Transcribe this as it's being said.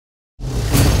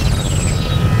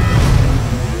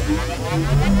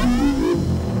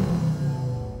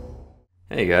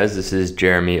Hey guys, this is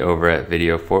Jeremy over at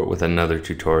VideoFort with another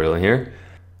tutorial here.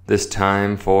 This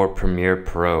time for Premiere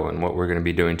Pro, and what we're going to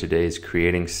be doing today is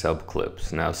creating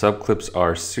subclips. Now subclips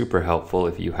are super helpful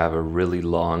if you have a really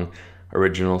long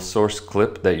original source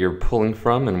clip that you're pulling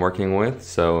from and working with.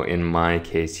 So in my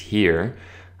case here,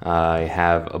 I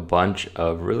have a bunch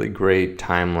of really great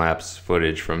time-lapse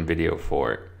footage from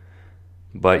VideoFort.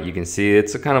 But you can see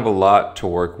it's a kind of a lot to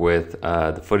work with.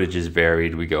 The footage is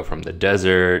varied. We go from the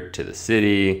desert to the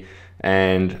city,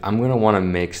 and I'm going to want to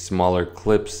make smaller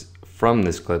clips from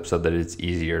this clip so that it's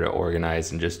easier to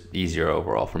organize and just easier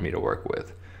overall for me to work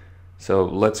with. So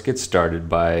let's get started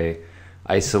by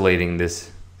isolating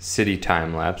this city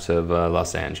time lapse of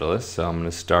Los Angeles. So I'm going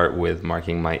to start with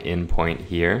marking my in point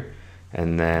here,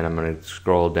 and then I'm going to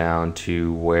scroll down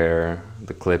to where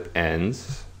the clip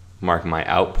ends. Mark my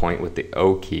out point with the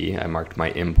O key. I marked my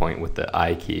in point with the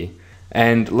I key.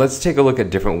 And let's take a look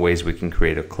at different ways we can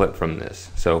create a clip from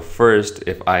this. So first,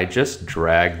 if I just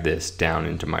drag this down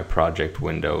into my project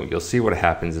window, you'll see what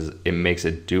happens is it makes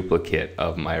a duplicate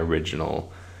of my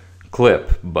original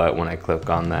clip. But when I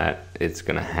click on that, it's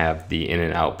gonna have the in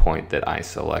and out point that I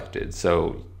selected.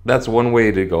 So that's one way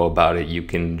to go about it. You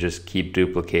can just keep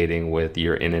duplicating with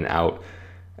your in and out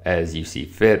as you see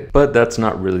fit, but that's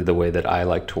not really the way that I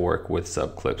like to work with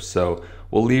subclips. So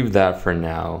we'll leave that for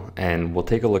now, and we'll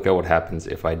take a look at what happens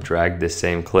if I drag this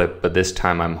same clip, but this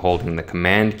time I'm holding the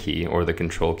command key or the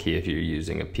control key if you're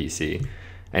using a PC.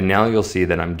 And now you'll see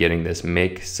that I'm getting this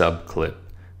make subclip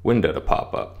window to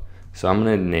pop up. So I'm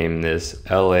gonna name this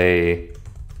LA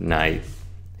Night,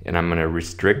 and I'm gonna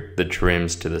restrict the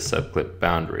trims to the subclip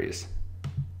boundaries.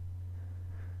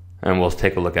 And we'll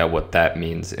take a look at what that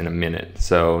means in a minute.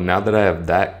 So now that I have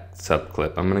that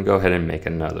subclip, I'm gonna go ahead and make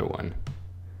another one.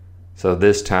 So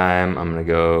this time I'm gonna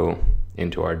go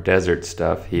into our desert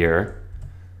stuff here.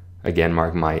 Again,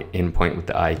 mark my in point with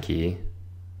the I key.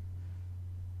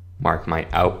 Mark my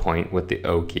out point with the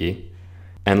O key.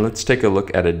 And let's take a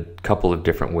look at a couple of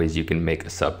different ways you can make a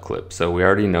subclip. So we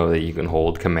already know that you can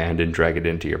hold command and drag it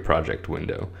into your project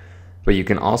window. But you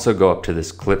can also go up to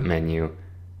this clip menu,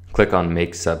 click on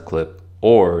make subclip,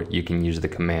 or you can use the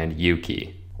command U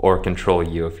key or control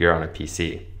U if you're on a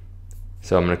PC.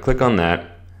 So I'm going to click on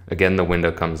that. Again, the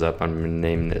window comes up. I'm going to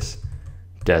name this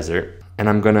desert, and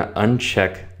I'm going to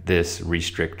uncheck this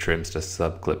restrict trims to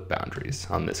subclip boundaries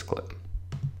on this clip.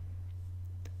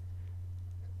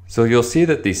 So you'll see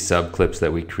that these subclips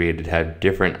that we created have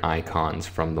different icons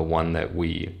from the one that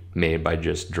we made by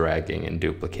just dragging and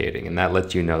duplicating, and that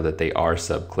lets you know that they are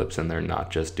subclips and they're not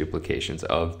just duplications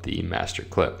of the master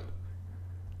clip.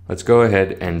 Let's go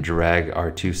ahead and drag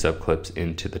our two subclips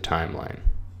into the timeline.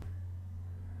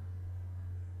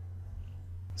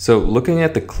 So looking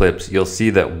at the clips, you'll see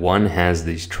that one has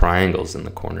these triangles in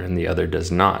the corner and the other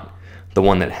does not. The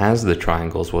one that has the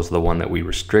triangles was the one that we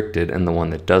restricted, and the one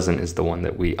that doesn't is the one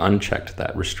that we unchecked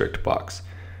that restrict box.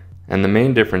 And the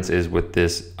main difference is with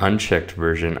this unchecked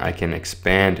version, I can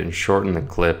expand and shorten the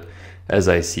clip as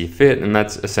I see fit, and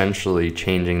that's essentially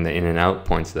changing the in and out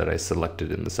points that I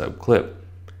selected in the subclip.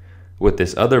 With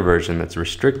this other version that's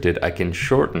restricted, I can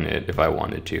shorten it if I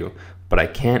wanted to, but I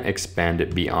can't expand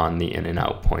it beyond the in and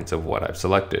out points of what I've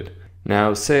selected.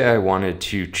 Now, say I wanted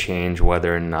to change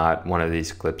whether or not one of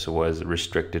these clips was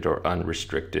restricted or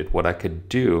unrestricted. What I could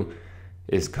do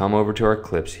is come over to our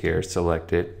clips here,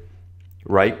 select it,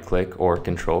 right click or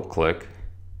control click,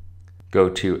 go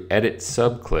to edit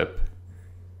subclip,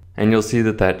 and you'll see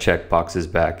that that checkbox is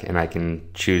back, and I can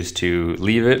choose to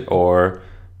leave it or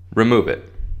remove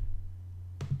it.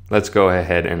 Let's go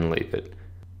ahead and leave it.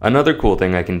 Another cool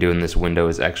thing I can do in this window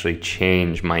is actually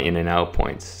change my in and out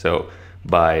points. So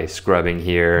by scrubbing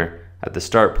here at the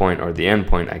start point or the end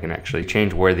point, I can actually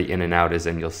change where the in and out is,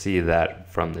 and you'll see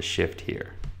that from the shift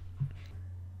here.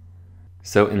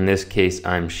 So in this case,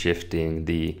 I'm shifting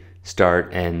the start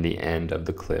and the end of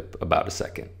the clip about a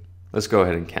second. Let's go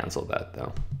ahead and cancel that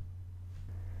though.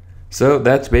 So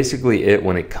that's basically it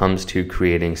when it comes to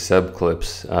creating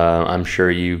subclips. I'm sure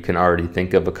you can already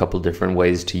think of a couple different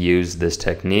ways to use this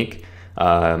technique.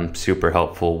 Super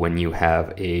helpful when you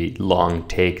have a long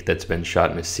take that's been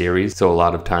shot in a series. So a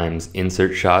lot of times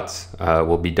insert shots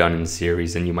will be done in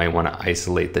series, and you might want to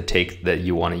isolate the take that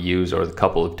you want to use or the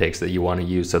couple of takes that you want to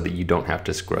use so that you don't have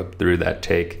to scrub through that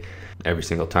take every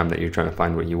single time that you're trying to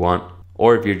find what you want.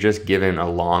 Or if you're just given a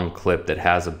long clip that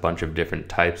has a bunch of different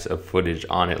types of footage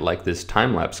on it, like this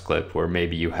time-lapse clip where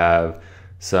maybe you have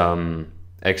some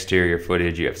exterior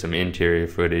footage, you have some interior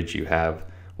footage, you have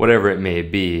whatever it may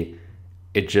be,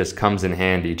 it just comes in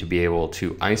handy to be able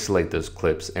to isolate those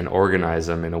clips and organize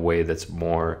them in a way that's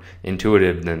more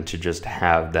intuitive than to just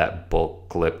have that bulk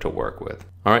clip to work with.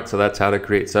 All right, so that's how to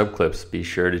create subclips. Be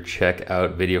sure to check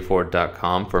out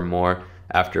VideoFort.com for more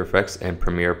After Effects and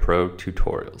Premiere Pro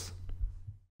tutorials.